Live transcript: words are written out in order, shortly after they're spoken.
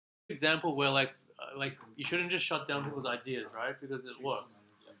example where like you shouldn't just shut down people's ideas, right? Because it works.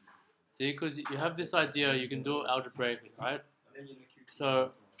 See, because you have this idea, you can do it algebraically, right?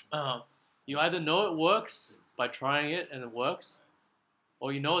 So you either know it works by trying it and it works,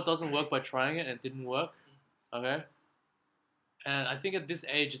 or you know it doesn't work by trying it and it didn't work. Okay. And I think at this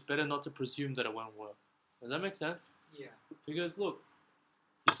age, it's better not to presume that it won't work. Does that make sense? Yeah. Because look,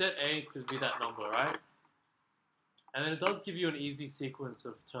 you said A could be that number, right? And then it does give you an easy sequence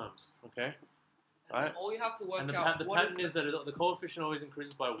of terms, okay? Right? All you have to work and out. The pattern is that the coefficient always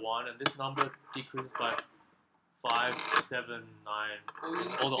increases by 1, and this number decreases by 5, 7, 9,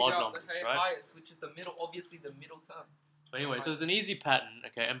 all the odd numbers, right? Highest, which is the middle, obviously the middle term. But anyway, so it's an easy pattern,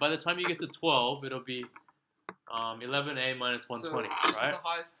 okay? And by the time you get to 12, it'll be 11a minus 120, so right? The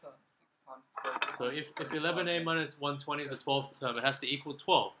highest term, 6 times 12. So if 11a minus 120 is the 12th term, it has to equal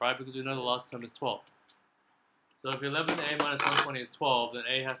 12, right? Because we know the last term is 12. So if 11a minus 120 is 12, then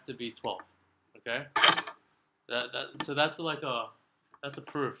a has to be 12, okay? So that's like that's a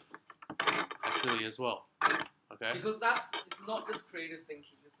proof, actually, as well, okay? Because it's not just creative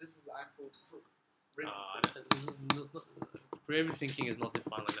thinking. This is actual proof. Creative thinking is not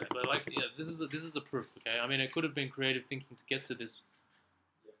defined like that, but like this is a proof, okay? I mean, it could have been creative thinking to get to this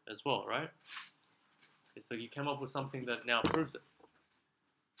as well, right? Okay, so you came up with something that now proves it,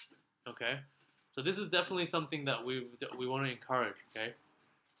 okay? So this is definitely something that we want to encourage, okay?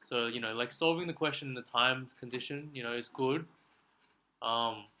 So like solving the question in the timed condition, is good.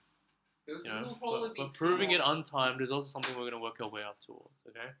 But proving it untimed is also something we're going to work our way up towards,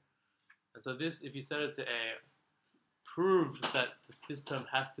 okay? And so this, if you set it to A, proves that this term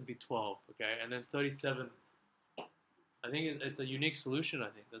has to be 12, okay? And then 37, I think it's a unique solution, I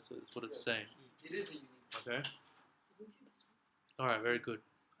think. That's what it's saying. It is a unique solution. Okay? All right, very good.